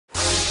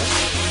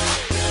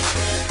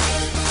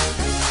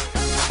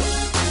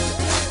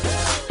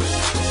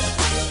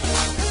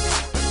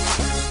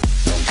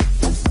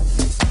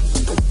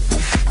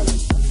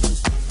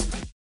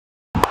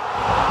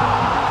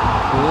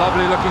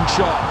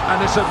shot,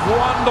 and it's a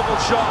wonderful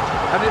shot,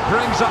 and it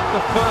brings up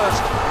the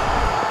first.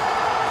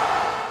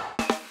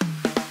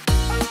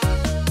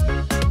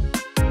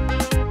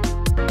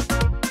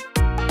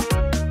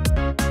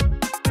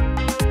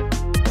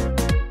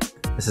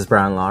 This is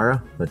Brian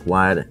Lara with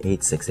Wired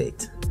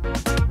 868.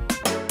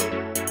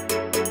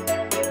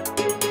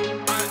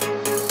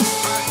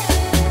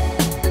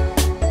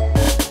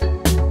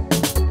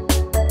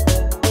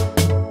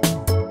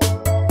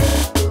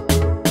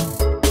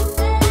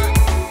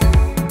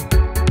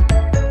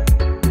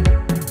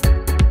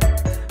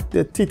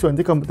 The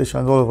T20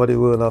 competitions all over the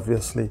world,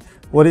 obviously.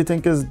 What do you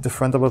think is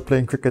different about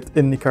playing cricket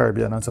in the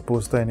Caribbean as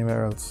opposed to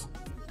anywhere else?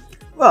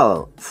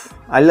 Well,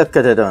 I look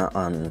at it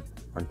on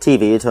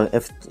TV.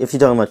 If you're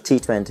talking about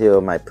T20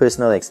 or my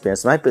personal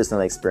experience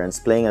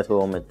playing at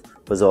home, it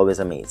was always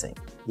amazing.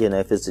 You know,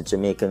 if it's a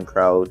Jamaican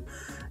crowd,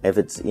 if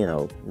it's, you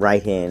know,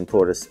 right here in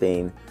Port of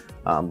Spain,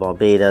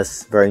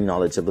 Barbados, very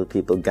knowledgeable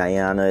people,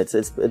 Guyana, it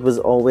was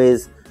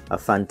always a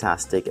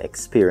fantastic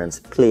experience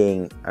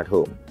playing at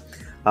home.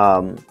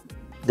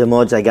 The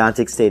more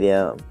gigantic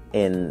stadium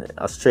in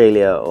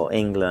Australia or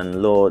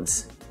England,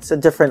 Lords, it's a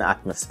different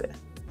atmosphere.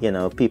 You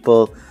know,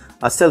 people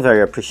are still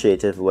very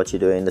appreciative of what you're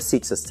doing. The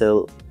seats are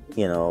still,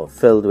 you know,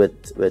 filled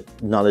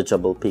with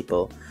knowledgeable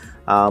people.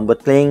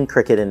 But playing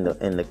cricket in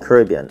the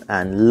Caribbean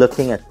and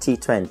looking at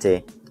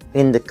T20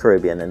 in the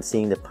Caribbean and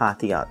seeing the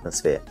party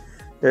atmosphere,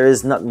 there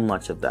is not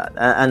much of that.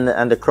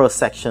 And the cross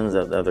sections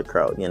of the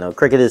crowd. You know,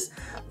 cricket is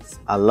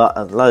a lot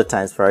of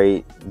times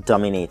very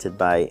dominated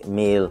by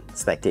male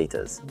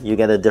spectators. You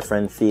get a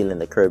different feel in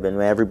the Caribbean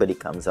where everybody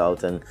comes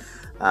out, and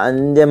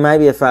there might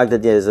be a fact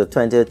that there's a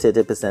 20 or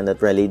 30% that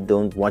really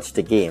don't watch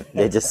the game.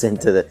 They're just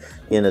into the,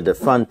 you know, the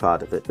fun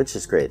part of it, which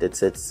is great.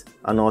 It's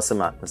an awesome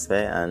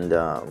atmosphere, and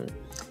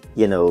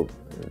you know,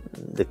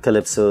 the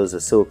calypsos, the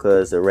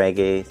soca's, the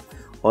reggae,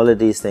 all of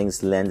these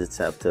things lend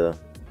itself to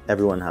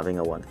everyone having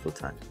a wonderful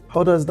time.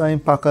 How does that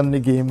impact on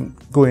the game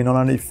going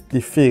on the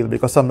field?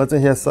 Because sometimes I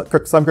hear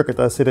some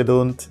cricketers say they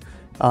don't,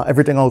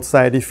 everything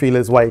outside the field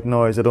is white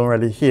noise, they don't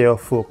really hear or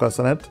focus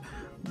on it.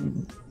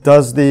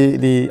 Does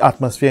the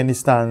atmosphere in the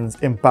stands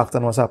impact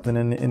on what's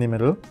happening in the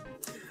middle?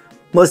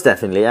 Most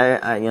definitely.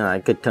 I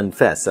could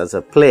confess, as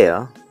a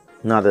player,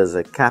 not as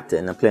a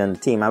captain, a player on the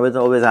team, I would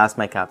always ask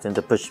my captain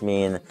to push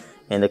me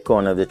in the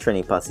corner of the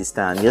Trini Posse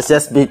stand.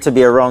 To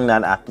be around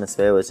that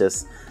atmosphere was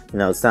just, you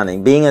know,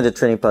 outstanding. Being at the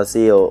Trini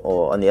Posse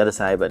or on the other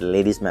side, but the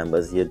ladies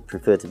members, you'd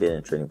prefer to be in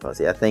the Trini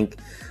Posse. I think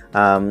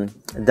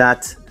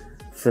that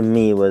for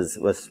me was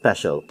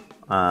special.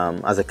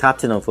 As a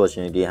captain,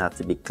 unfortunately, you have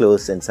to be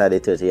close inside the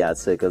 30-yard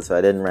circle, so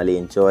I didn't really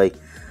enjoy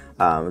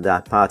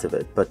that part of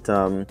it. But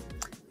for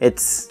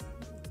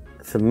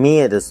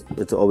me, it's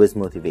always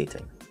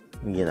motivating.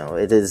 You know,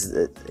 it is.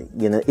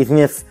 You know, even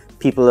if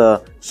people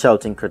are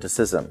shouting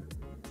criticism,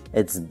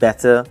 it's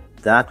better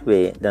that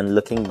way than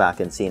looking back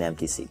and seeing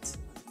empty seats.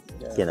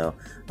 Yeah. You know,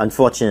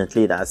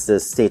 unfortunately, that's the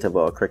state of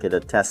our cricket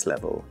at test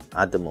level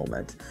at the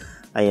moment.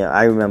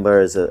 I remember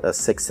as a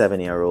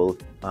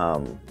 6-7-year-old,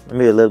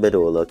 maybe a little bit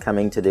older,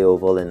 coming to the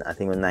Oval in, I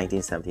think, in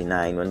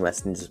 1979 when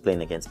West Indies was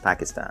playing against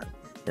Pakistan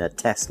in a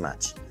test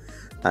match.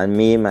 And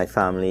me and my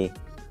family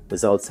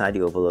was outside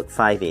the Oval at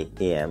 5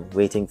 a.m.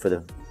 waiting for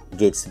the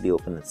gates to be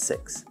open at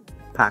 6.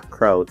 Packed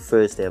crowd,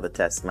 first day of a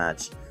test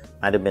match.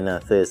 Might have been a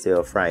Thursday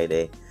or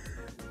Friday.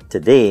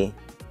 Today,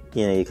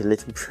 you know, you could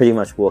literally pretty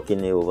much walk in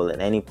the Oval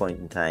at any point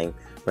in time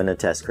when the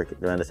test match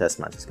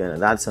is going on.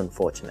 That's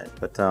unfortunate.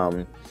 But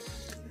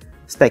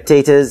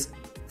spectators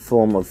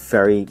form a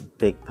very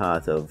big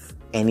part of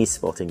any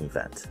sporting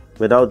event.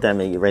 Without them,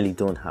 you really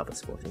don't have a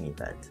sporting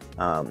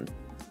event.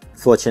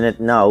 Fortunate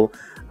now,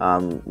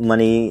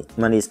 money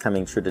is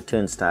coming through the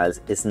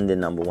turnstiles isn't the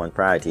number one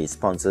priority.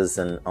 Sponsors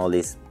and all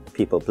these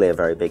people play a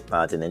very big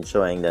part in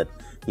ensuring that,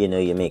 you know,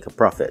 you make a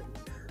profit.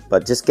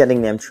 But just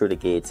getting them through the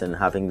gates and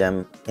having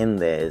them in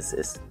there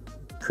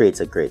creates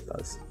a great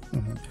buzz.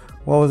 Mm-hmm.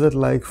 What was it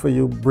like for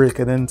you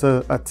breaking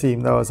into a team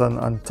that was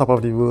on top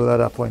of the world at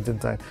that point in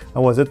time?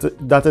 And was it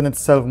that in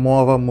itself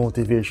more of a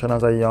motivation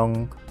as a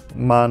young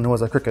man who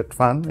was a cricket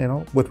fan, you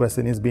know, with West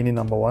Indies being the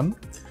number one?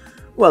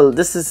 Well,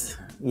 this is,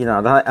 you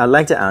know, I'd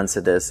like to answer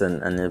this,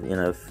 and if, you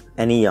know, if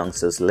any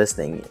youngsters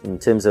listening, in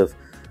terms of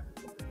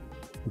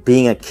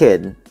being a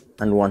kid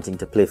and wanting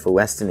to play for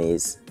West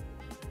Indies,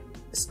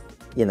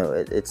 you know,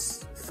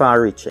 it's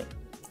far-reaching.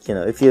 You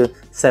know, if you're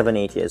 7,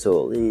 8 years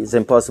old, it's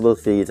impossible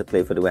for you to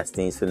play for the West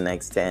Indies for the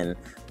next 10,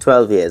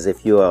 12 years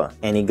if you are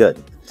any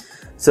good.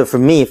 So for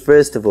me,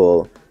 first of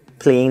all,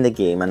 playing the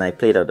game, and I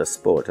played other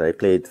sport. I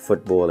played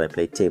football, I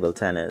played table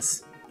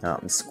tennis,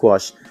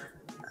 squash.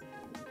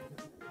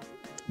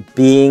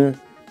 Being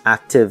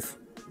active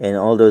in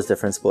all those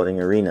different sporting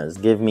arenas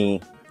give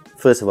me,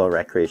 first of all,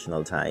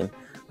 recreational time.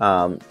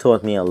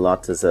 Taught me a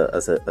lot as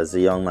a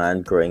young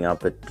man growing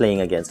up at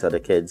playing against other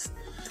kids,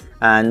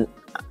 and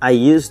I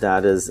used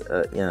that as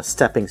a, you know,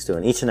 stepping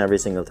stone each and every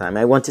single time.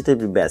 I wanted to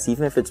be best,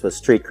 even if it was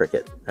street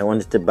cricket. I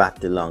wanted to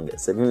bat the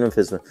longest, even if it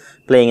was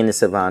playing in the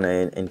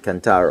savannah in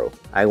Cantaro.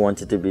 I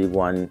wanted to be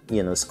one,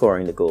 you know,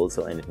 scoring the goals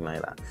or anything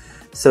like that.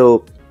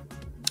 So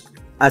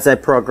as I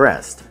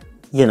progressed,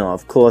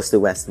 of course, the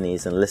West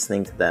Indies and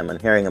listening to them and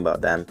hearing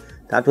about them,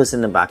 that was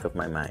in the back of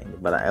my mind.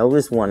 But I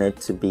always wanted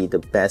to be the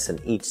best in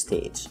each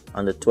stage,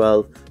 under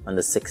 12,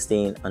 under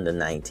 16, under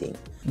 19.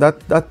 That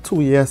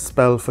 2-year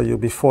spell for you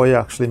before you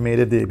actually made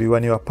a debut,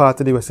 when you were part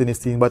of the West Indies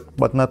team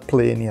but not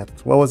playing yet,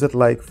 what was it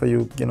like for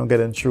you,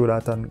 getting through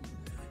that and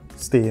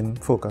staying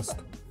focused?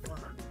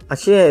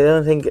 Actually, I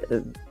don't think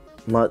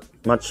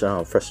much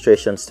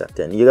frustration stepped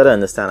in. You got to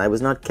understand, I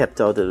was not kept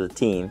out of the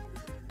team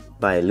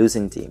by a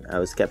losing team. I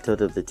was kept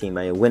out of the team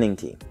by a winning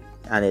team.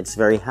 And it's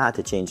very hard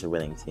to change a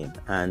winning team.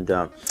 And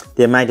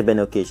there might have been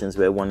occasions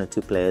where 1 or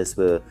 2 players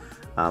were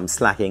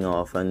slacking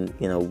off and,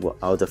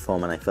 out of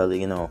form. And I felt,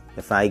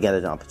 if I get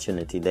an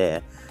opportunity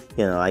there,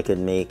 I could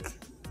make,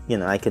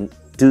 I can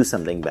do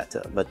something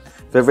better. But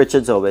Viv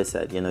Richards always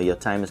said, your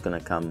time is going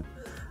to come.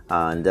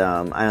 And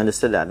I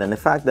understood that. And the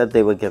fact that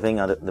they were giving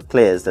the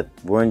players that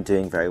weren't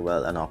doing very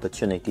well an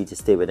opportunity to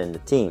stay within the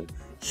team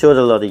showed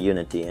a lot of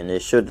unity. And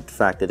it showed the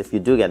fact that if you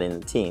do get in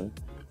the team,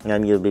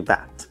 then you'll be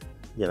backed.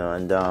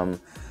 And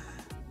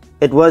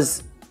it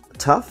was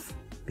tough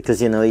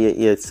because,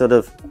 you sort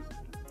of,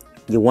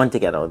 you want to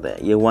get out there,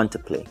 you want to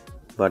play.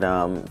 But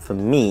for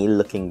me,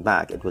 looking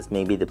back, it was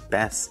maybe the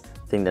best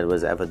thing that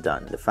was ever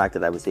done. The fact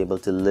that I was able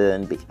to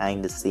learn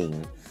behind the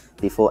scene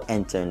before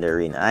entering the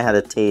arena. I had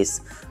a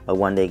taste of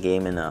one-day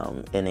game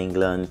in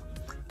England,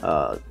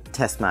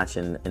 test match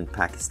in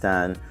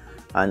Pakistan,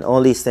 and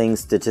all these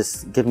things to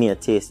just give me a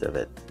taste of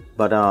it.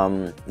 But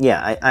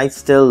I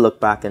still look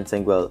back and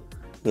think, well,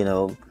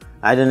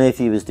 I don't know if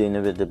he was doing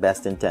it with the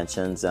best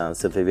intentions,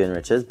 Sir Vivian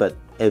Richards, but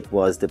it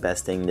was the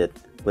best thing that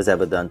was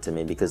ever done to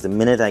me, because the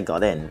minute I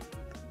got in,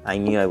 I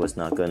knew I was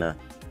not going to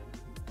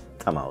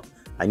come out.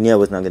 I knew I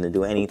was not going to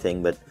do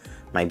anything but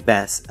my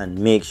best and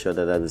make sure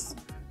that I was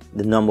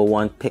the number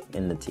 1 pick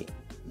in the team.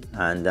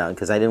 And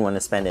because I didn't want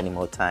to spend any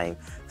more time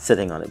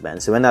sitting on the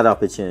bench. So when that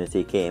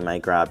opportunity came, I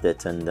grabbed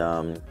it,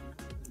 and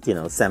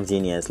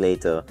 17 years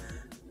later,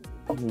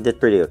 did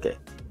pretty okay.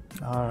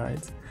 All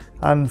right.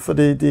 And for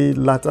the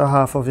latter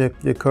half of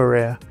your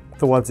career,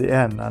 towards the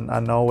end,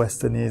 and now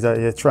West Indies,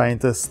 you're trying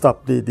to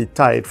stop the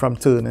tide from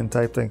turning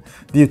type thing.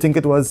 Do you think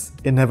it was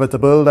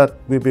inevitable that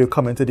we were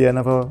coming to the end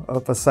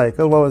of a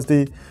cycle? What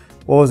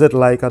was it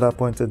like at that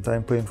point in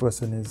time playing for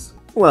West Indies?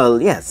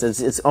 Well, yes,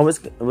 it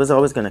was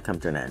always going to come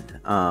to an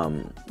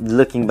end.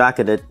 Looking back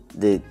at it,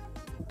 the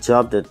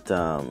job that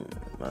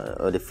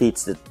or the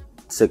feats that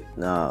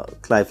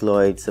Clive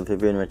Lloyd, Sir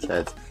Vivian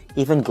Richards,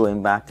 even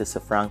going back to Sir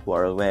Frank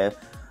Worrell, where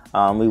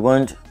we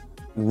weren't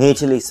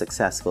majorly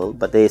successful,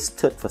 but they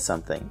stood for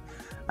something.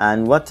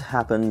 And what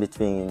happened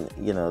between,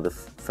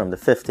 from the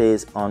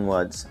 50s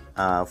onwards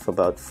for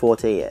about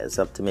 40 years,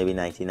 up to maybe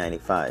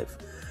 1995,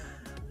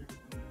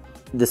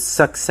 the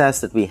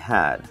success that we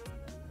had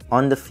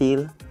on the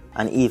field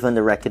and even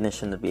the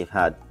recognition that we've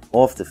had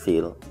off the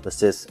field was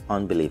just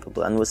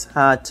unbelievable and was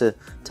hard to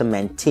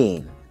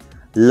maintain.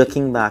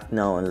 Looking back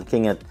now and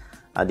looking at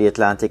the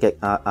Atlantic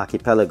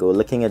archipelago,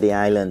 looking at the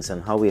islands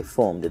and how we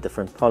formed, the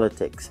different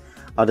politics,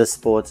 other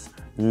sports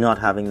not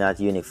having that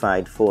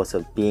unified force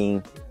of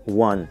being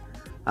one,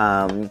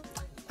 and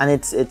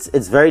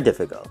it's very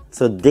difficult.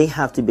 So they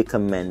have to be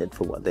commended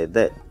for what they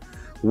did.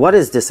 What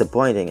is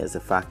disappointing is the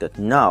fact that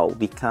now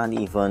we can't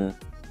even,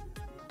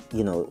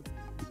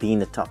 be in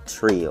the top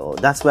 3, or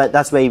that's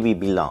where we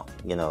belong.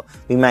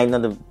 We might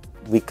not have,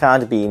 we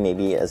can't be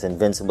maybe as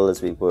invincible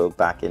as we were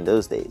back in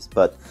those days.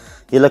 But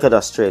you look at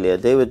Australia,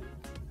 they would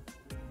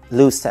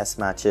lose test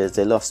matches.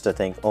 They lost, I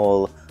think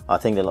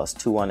they lost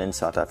 2-1 in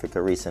South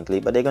Africa recently,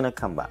 but they're going to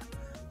come back.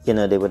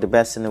 They were the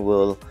best in the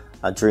world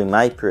during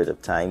my period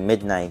of time,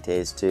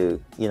 mid-90s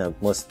to,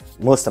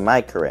 most of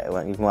my career,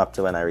 even up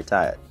to when I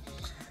retired.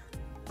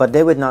 But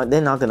they're not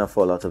going to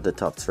fall out of the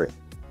top 3.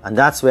 And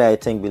that's where I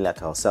think we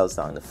let ourselves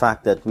down. The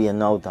fact that we are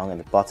now down at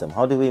the bottom.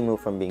 How do we move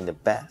from being the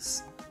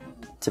best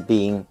to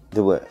being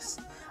the worst?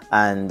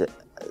 And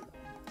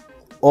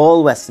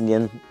all West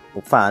Indian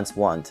fans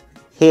want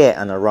here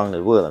and around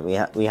the world,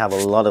 and we have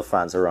a lot of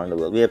fans around the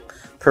world. We have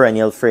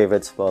perennial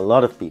favorites for a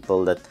lot of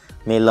people that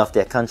may love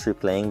their country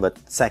playing, but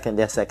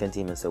their second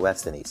team is the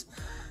West Indies.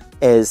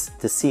 Is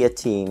to see a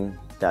team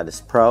that is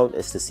proud,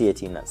 is to see a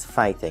team that's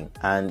fighting,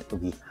 and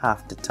we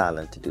have the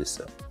talent to do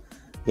so.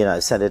 I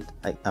said it,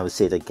 I would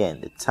say it again,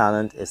 the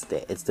talent is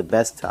there. It's the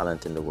best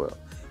talent in the world.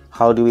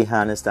 How do we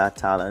harness that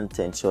talent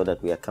to ensure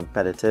that we are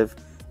competitive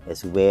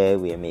is where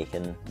we are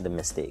making the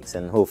mistakes.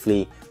 And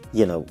hopefully,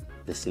 the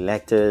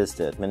selectors,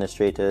 the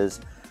administrators,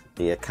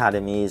 the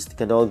academies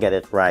can all get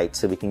it right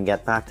so we can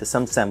get back to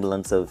some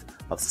semblance of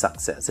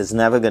success. It's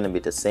never going to be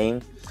the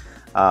same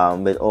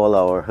with all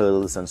our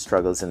hurdles and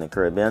struggles in the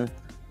Caribbean,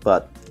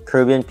 but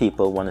Caribbean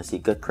people want to see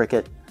good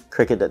cricket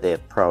that they're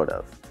proud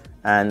of.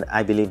 And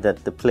I believe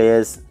that the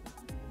players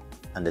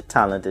and the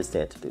talent is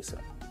there to do so.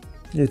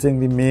 You think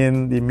the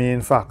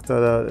main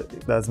factor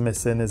that's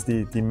missing is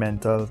the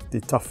mental, the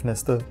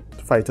toughness to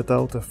fight it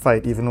out, to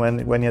fight even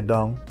when you're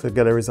down to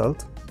get a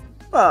result?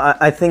 Well,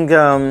 I think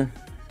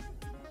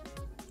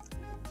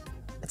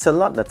it's a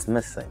lot that's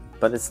missing,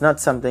 but it's not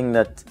something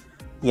that,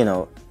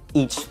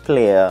 each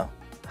player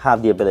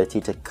have the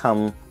ability to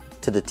come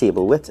to the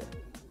table with it.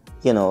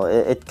 You know,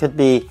 it could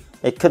be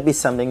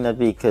something that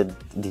we could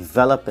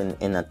develop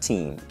in a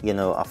team, you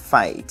know, a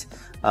fight,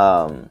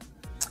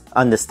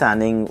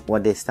 understanding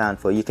what they stand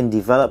for. You can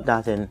develop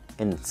that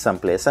in some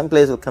players. Some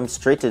players will come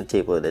straight to the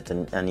table with it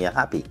and you're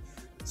happy.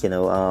 You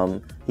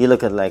know, you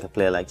look at like a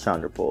player like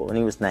Cantaro when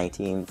he was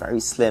 19, very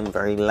slim,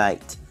 very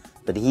light,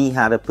 but he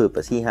had a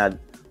purpose. He had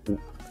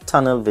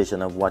tunnel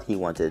vision of what he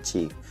wanted to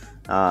achieve,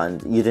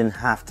 and you didn't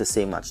have to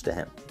say much to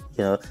him.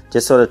 You know,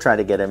 just sort of try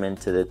to get him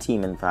into the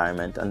team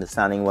environment,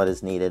 understanding what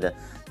is needed,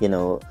 you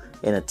know,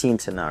 in a team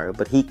scenario.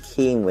 But he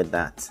came with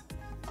that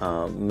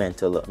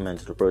mental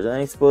approach. And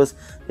I suppose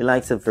the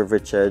likes of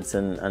Richards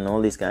and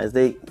all these guys,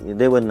 they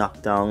were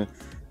knocked down,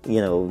 you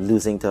know,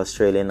 losing to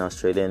Australian, I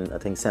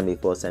think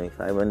 74,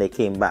 75, when they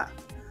came back.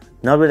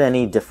 Not with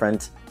any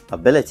different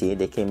ability,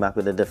 they came back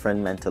with a different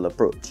mental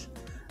approach.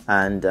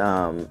 And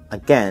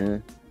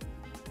again,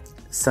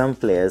 some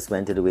players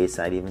went to the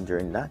wayside even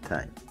during that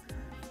time.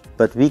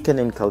 But we can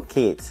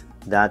inculcate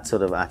that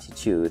sort of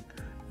attitude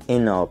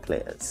in our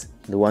players,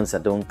 the ones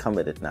that don't come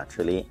with it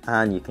naturally,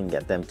 and you can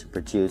get them to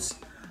produce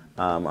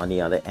on the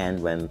other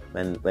end when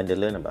they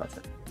learn about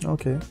it.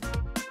 Okay.